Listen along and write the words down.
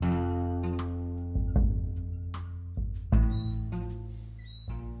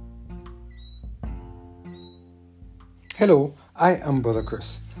Hello, I am Brother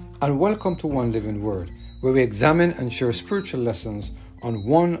Chris, and welcome to One Living Word, where we examine and share spiritual lessons on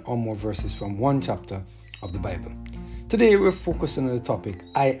one or more verses from one chapter of the Bible. Today we're focusing on the topic,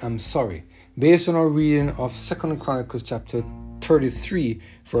 I am sorry, based on our reading of 2 Chronicles chapter 33,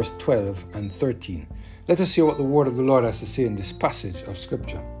 verse 12 and 13. Let us hear what the word of the Lord has to say in this passage of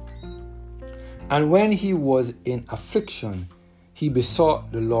scripture. And when he was in affliction, he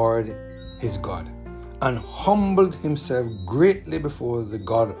besought the Lord his God, and humbled himself greatly before the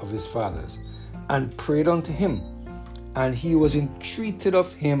God of his fathers, and prayed unto him. And he was entreated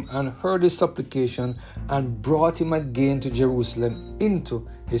of him, and heard his supplication, and brought him again to Jerusalem into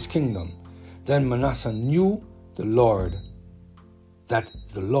his kingdom. Then Manasseh knew the Lord, that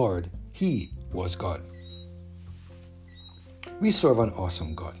the Lord, he was God. We serve an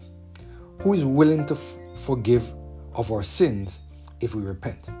awesome God, who is willing to forgive of our sins if we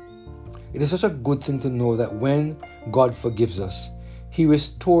repent. It is such a good thing to know that when God forgives us, he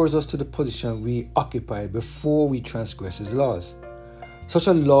restores us to the position we occupied before we transgress his laws. Such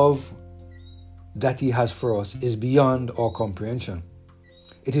a love that he has for us is beyond our comprehension.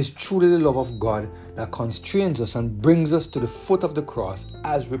 It is truly the love of God that constrains us and brings us to the foot of the cross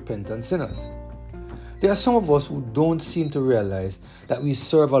as repentant sinners. There are some of us who don't seem to realize that we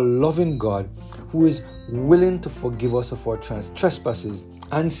serve a loving God who is willing to forgive us of our trespasses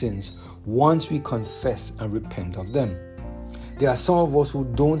and sins once we confess and repent of them. There are some of us who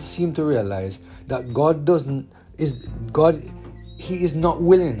don't seem to realize that he is not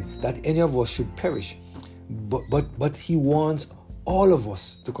willing that any of us should perish, but he wants all of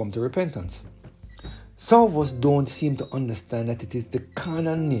us to come to repentance. Some of us don't seem to understand that it is the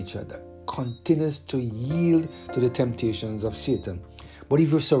carnal nature that continues to yield to the temptations of Satan. But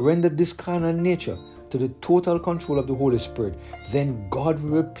if you surrender this carnal nature to the total control of the Holy Spirit, then God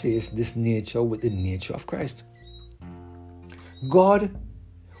will replace this nature with the nature of Christ. God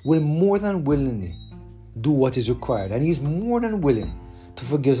will more than willingly do what is required, and he is more than willing to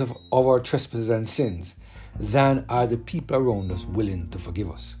forgive us of our trespasses and sins than are the people around us willing to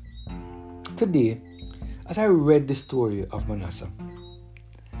forgive us. Today, as I read the story of Manasseh,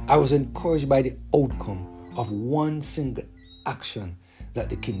 I was encouraged by the outcome of one single action that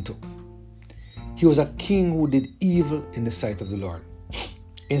the king took. He was a king who did evil in the sight of the Lord.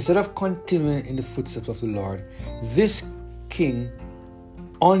 Instead of continuing in the footsteps of the Lord, this king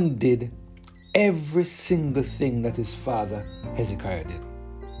undid every single thing that his father Hezekiah did.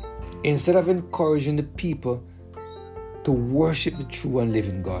 Instead of encouraging the people to worship the true and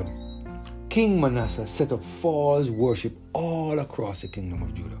living God, King Manasseh set up false worship all across the kingdom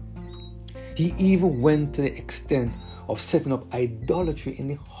of Judah. He even went to the extent of setting up idolatry in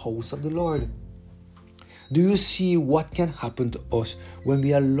the house of the Lord. Do you see what can happen to us when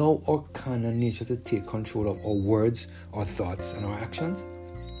we allow our carnal nature to take control of our words, our thoughts, and our actions?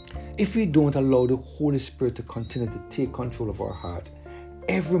 If we don't allow the Holy Spirit to continue to take control of our heart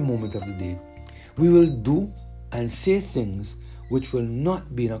every moment of the day, we will do and say things which will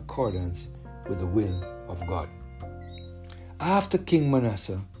not be in accordance with the will of God. After King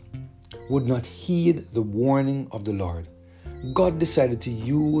Manasseh would not heed the warning of the Lord, God decided to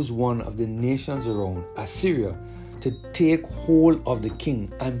use one of the nations around, Assyria, to take hold of the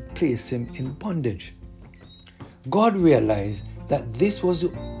king and place him in bondage. God realized that this was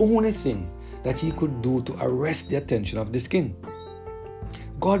the only thing that he could do to arrest the attention of this king.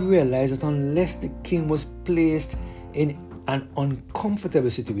 God realized that unless the king was placed in an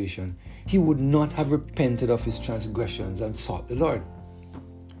uncomfortable situation, he would not have repented of his transgressions and sought the Lord.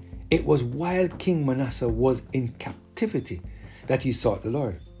 It was while King Manasseh was in captivity that he sought the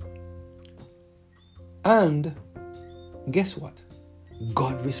Lord. And guess what?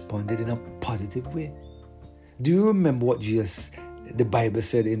 God responded in a positive way. Do you remember what the Bible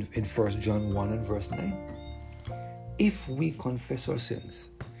said in 1 John 1 and verse 9? If we confess our sins,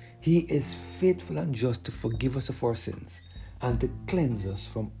 he is faithful and just to forgive us of our sins and to cleanse us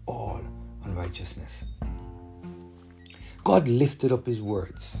from all unrighteousness. God lifted up his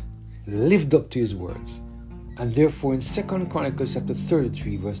words, lived up to his words. And therefore in 2 Chronicles chapter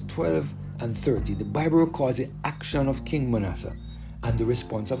 33 verse 12 and 30, the Bible records the action of King Manasseh and the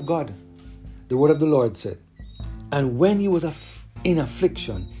response of God. The word of the Lord said, and when he was in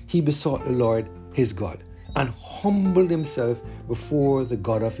affliction, he besought the Lord his God, and humbled himself before the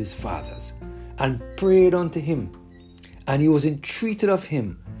God of his fathers, and prayed unto him. And he was entreated of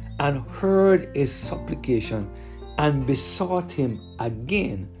him, and heard his supplication, and besought him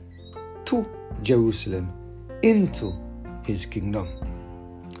again to Jerusalem into his kingdom.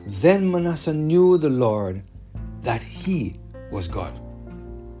 Then Manasseh knew the Lord, that he was God.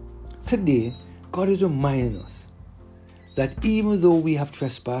 Today, God is reminding us that even though we have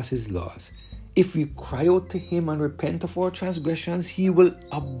trespassed his laws, if we cry out to him and repent of our transgressions, he will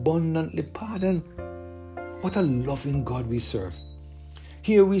abundantly pardon. What a loving God we serve.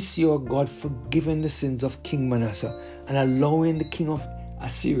 Here we see our God forgiving the sins of King Manasseh and allowing the king of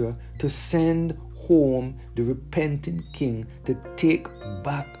Assyria to send home the repentant king to take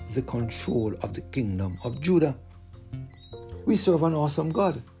back the control of the kingdom of Judah. We serve an awesome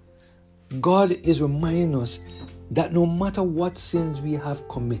God. God is reminding us that no matter what sins we have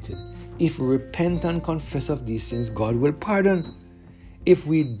committed, if we repent and confess of these sins, God will pardon. If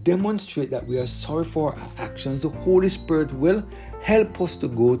we demonstrate that we are sorry for our actions, the Holy Spirit will help us to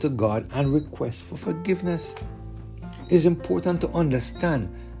go to God and request for forgiveness. It is important to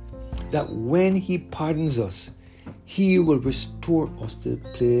understand that when he pardons us, he will restore us to the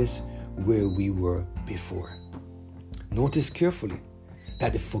place where we were before. Notice carefully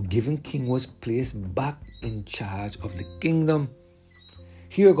that the forgiven king was placed back in charge of the kingdom.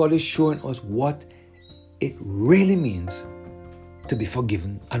 Here God is showing us what it really means to be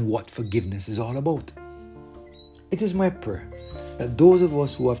forgiven and what forgiveness is all about. It is my prayer that those of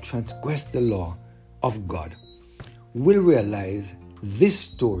us who have transgressed the law of God will realize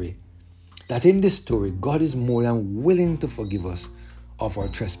that in this story, God is more than willing to forgive us of our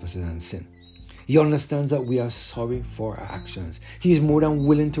trespasses and sin. He understands that we are sorry for our actions. He is more than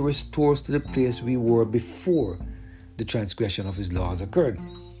willing to restore us to the place we were before the transgression of his laws occurred.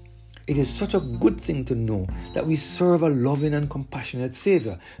 It is such a good thing to know that we serve a loving and compassionate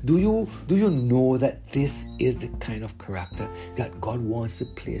Savior. Do you know that this is the kind of character that God wants to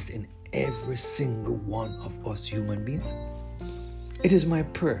place in every single one of us human beings? It is my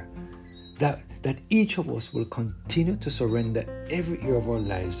prayer that each of us will continue to surrender every area of our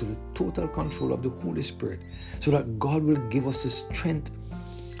lives to the total control of the Holy Spirit, so that God will give us the strength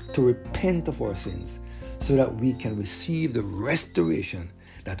to repent of our sins, so that we can receive the restoration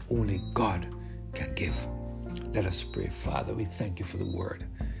that only God can give. Let us pray. Father, we thank you for the word.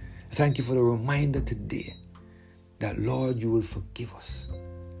 Thank you for the reminder today that, Lord, you will forgive us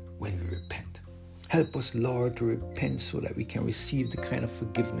when we repent. Help us, Lord, to repent so that we can receive the kind of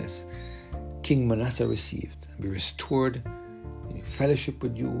forgiveness King Manasseh received and be restored in fellowship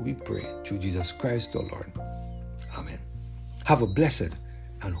with you, we pray, through Jesus Christ our Lord. Amen. Have a blessed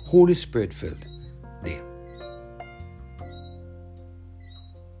and Holy Spirit-filled day.